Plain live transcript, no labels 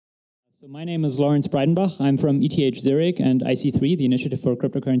So my name is Lorenz Breidenbach. I'm from ETH Zurich and IC3, the Initiative for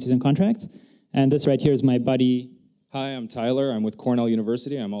Cryptocurrencies and Contracts. And this right here is my buddy. Hi, I'm Tyler. I'm with Cornell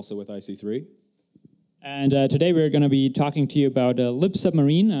University. I'm also with IC3. And today we're going to be talking to you about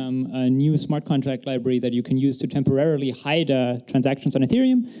LibSubmarine, a new smart contract library that you can use to temporarily hide transactions on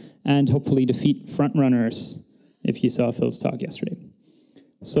Ethereum and hopefully defeat frontrunners, if you saw Phil's talk yesterday.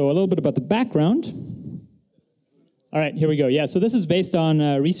 So a little bit about the background. All right, here we go. Yeah, so this is based on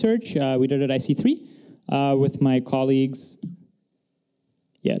research we did at IC3 with my colleagues.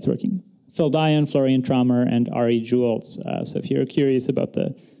 Yeah, it's working. Phil Dian, Florian Traumer, and Ari Jules. So if you're curious about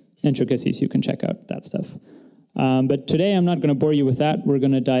the intricacies, you can check out that stuff. But today I'm not going to bore you with that. We're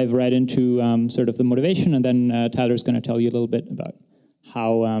going to dive right into sort of the motivation, and then Tyler's going to tell you a little bit about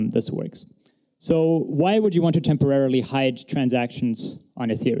how this works. So why would you want to temporarily hide transactions on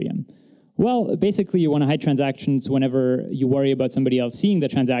Ethereum? Well, basically you want to hide transactions whenever you worry about somebody else seeing the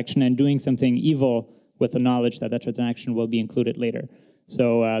transaction and doing something evil with the knowledge that that transaction will be included later.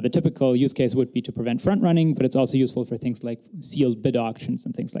 So the typical use case would be to prevent front running, but it's also useful for things like sealed bid auctions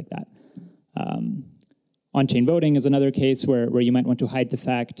and things like that. On-chain voting is another case where you might want to hide the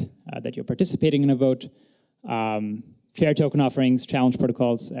fact that you're participating in a vote. Fair token offerings, challenge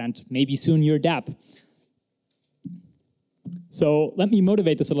protocols, and maybe soon your DApp. So let me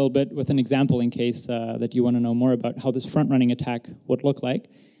motivate this a little bit with an example in case that you want to know more about how this front-running attack would look like.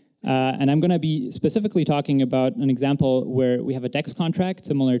 And I'm going to be specifically talking about an example where we have a DEX contract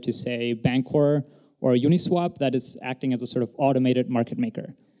similar to, say, Bancor or Uniswap that is acting as a sort of automated market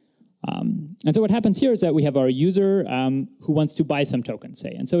maker. And so what happens here is that we have our user who wants to buy some tokens,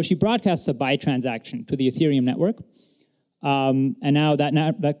 say. And so she broadcasts a buy transaction to the Ethereum network. And now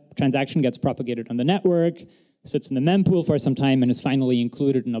that transaction gets propagated on the network, sits in the mempool for some time, and is finally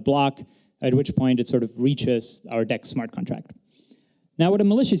included in a block, at which point it sort of reaches our DEX smart contract. Now, what a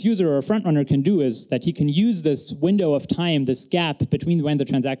malicious user or a frontrunner can do is that he can use this window of time, this gap between when the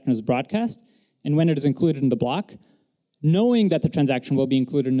transaction is broadcast and when it is included in the block, knowing that the transaction will be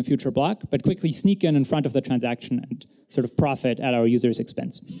included in a future block, but quickly sneak in front of the transaction and sort of profit at our user's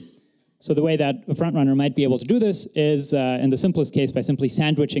expense. So the way that a frontrunner might be able to do this is, in the simplest case, by simply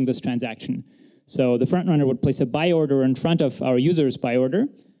sandwiching this transaction. So the frontrunner would place a buy order in front of our user's buy order.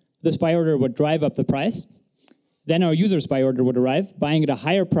 This buy order would drive up the price. Then our user's buy order would arrive, buying at a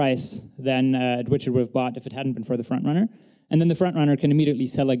higher price than at which it would have bought if it hadn't been for the frontrunner. And then the frontrunner can immediately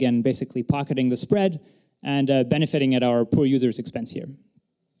sell again, basically pocketing the spread and benefiting at our poor user's expense here.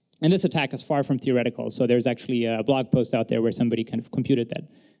 And this attack is far from theoretical. So there's actually a blog post out there where somebody kind of computed that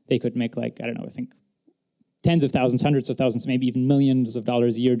they could make, like, I don't know, I think tens of thousands, hundreds of thousands, maybe even millions of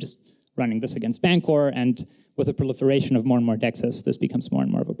dollars a year just running this against Bancor, and with the proliferation of more and more DEXs, this becomes more and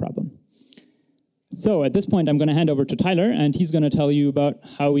more of a problem. So at this point, I'm going to hand over to Tyler, and he's going to tell you about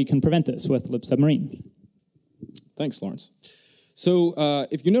how we can prevent this with LibSubmarine. Thanks, Lawrence. So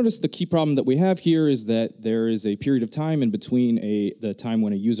if you notice, the key problem that we have here is that there is a period of time in between the time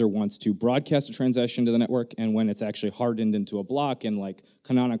when a user wants to broadcast a transaction to the network and when it's actually hardened into a block and, like,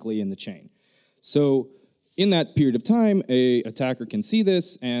 canonically in the chain. So in that period of time, an attacker can see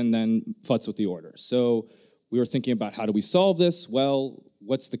this and then futz with the order. So we were thinking about, how do we solve this? Well,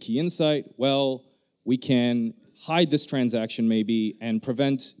 what's the key insight? Well, we can hide this transaction maybe and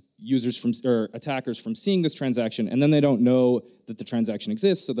prevent users from, or attackers from seeing this transaction, and then they don't know that the transaction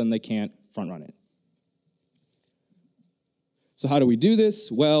exists, so then they can't front run it. So how do we do this?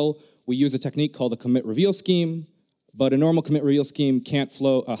 Well, we use a technique called a commit reveal scheme. But a normal commit reveal scheme can't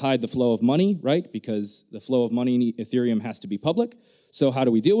hide the flow of money, right? Because the flow of money in Ethereum has to be public. So how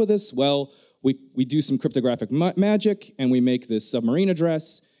do we deal with this? Well, we do some cryptographic magic, and we make this submarine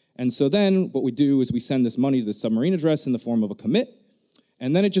address. And so then what we do is we send this money to the submarine address in the form of a commit.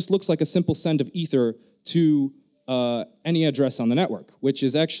 And then it just looks like a simple send of Ether to any address on the network, which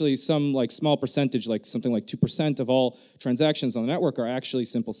is actually some, like, small percentage, like something like 2% of all transactions on the network are actually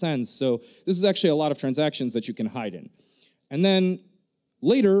simple sends. So this is actually a lot of transactions that you can hide in. And then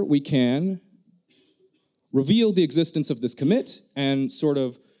later we can reveal the existence of this commit, and sort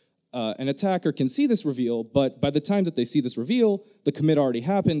of an attacker can see this reveal, but by the time that they see this reveal, the commit already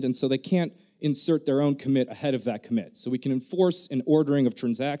happened, and so they can't insert their own commit ahead of that commit. So we can enforce an ordering of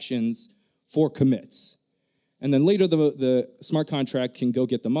transactions for commits. And then later, the smart contract can go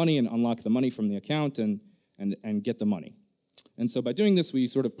get the money and unlock the money from the account and get the money. And so by doing this, we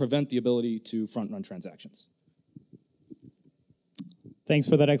sort of prevent the ability to front-run transactions. Thanks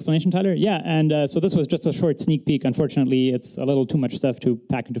for that explanation, Tyler. Yeah, and so this was just a short sneak peek. Unfortunately, it's a little too much stuff to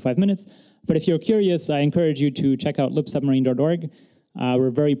pack into 5 minutes. But if you're curious, I encourage you to check out libsubmarine.org.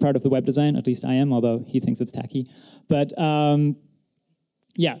 We're very proud of the web design, at least I am, although he thinks it's tacky. But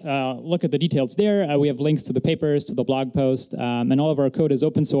look at the details there. We have links to the papers, to the blog post, and all of our code is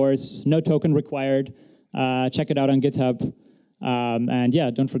open source, no token required. Check it out on GitHub. And yeah,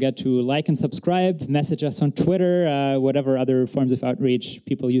 don't forget to like and subscribe, message us on Twitter, whatever other forms of outreach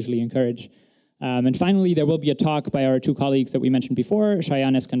people usually encourage. And finally, there will be a talk by our two colleagues that we mentioned before,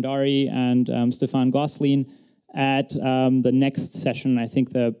 Shayan Eskandari and Stefan Gosselin, at the next session, I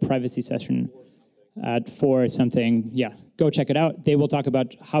think the privacy session at 4 something. Yeah, go check it out. They will talk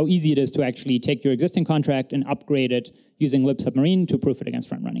about how easy it is to actually take your existing contract and upgrade it using LibSubmarine to proof it against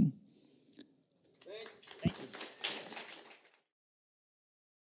front running.